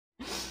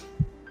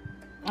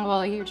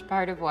Well, a huge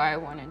part of why I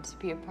wanted to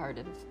be a part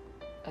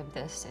of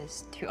this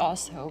is to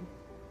also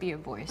be a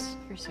voice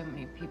for so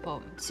many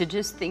people. To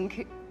just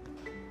think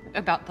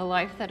about the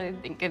life that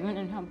I've been given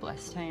and how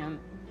blessed I am.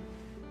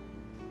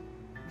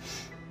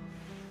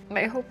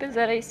 My hope is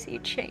that I see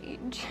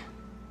change.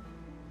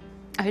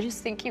 I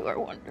just think you are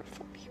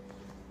wonderful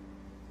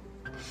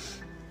people.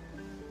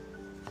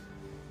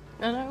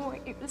 And I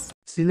want you to see.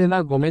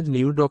 Selenagomez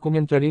new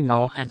documentary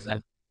now has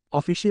an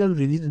official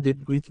release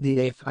date with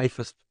the FI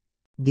first.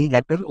 The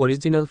Apple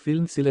original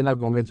film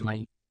Selenagomez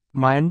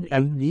Mind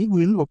and We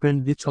will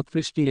open the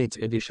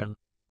 36th edition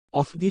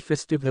of the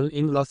festival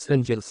in Los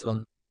Angeles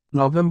on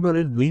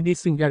November. The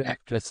singer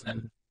actress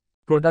and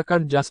producer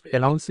just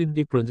announced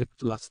the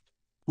project last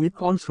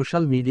week on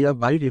social media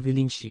by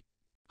revealing she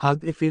has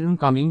a film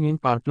coming in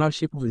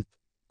partnership with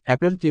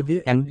Apple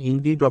TV, and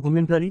in the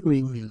documentary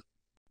we will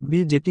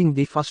be getting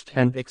the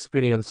first-hand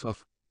experience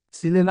of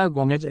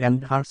Selenagomez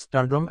and her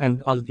stardom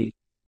and all the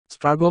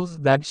struggles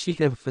that she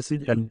have faced,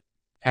 and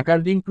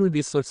according to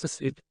the sources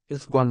it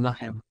is gonna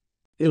have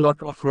a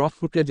lot of raw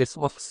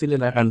footages of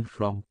Selena and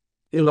from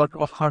a lot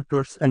of her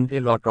tours and a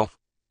lot of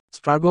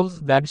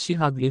struggles that she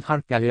had in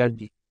her career.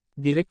 The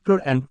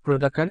director and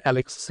producer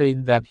Alex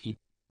said that he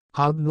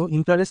had no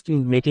interest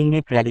in making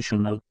a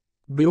traditional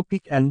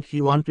biopic and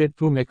he wanted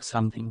to make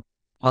something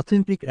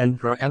authentic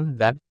and raw, and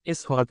that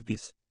is what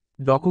this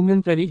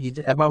documentary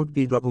is about.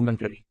 The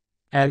documentary,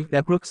 and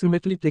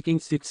approximately taking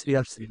 6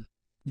 years in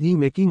the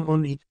making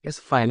on it, is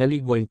finally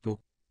going to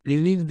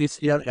release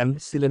this year,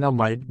 and Selena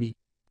might be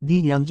the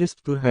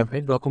youngest to have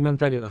a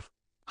documentary of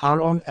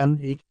her own,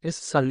 and it is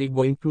certainly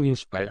going to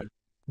inspire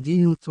the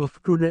youth of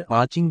today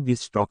watching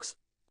these talks.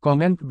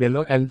 Comment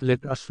below and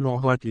let us know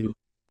what you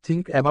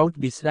think about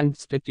this, and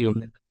stay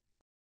tuned.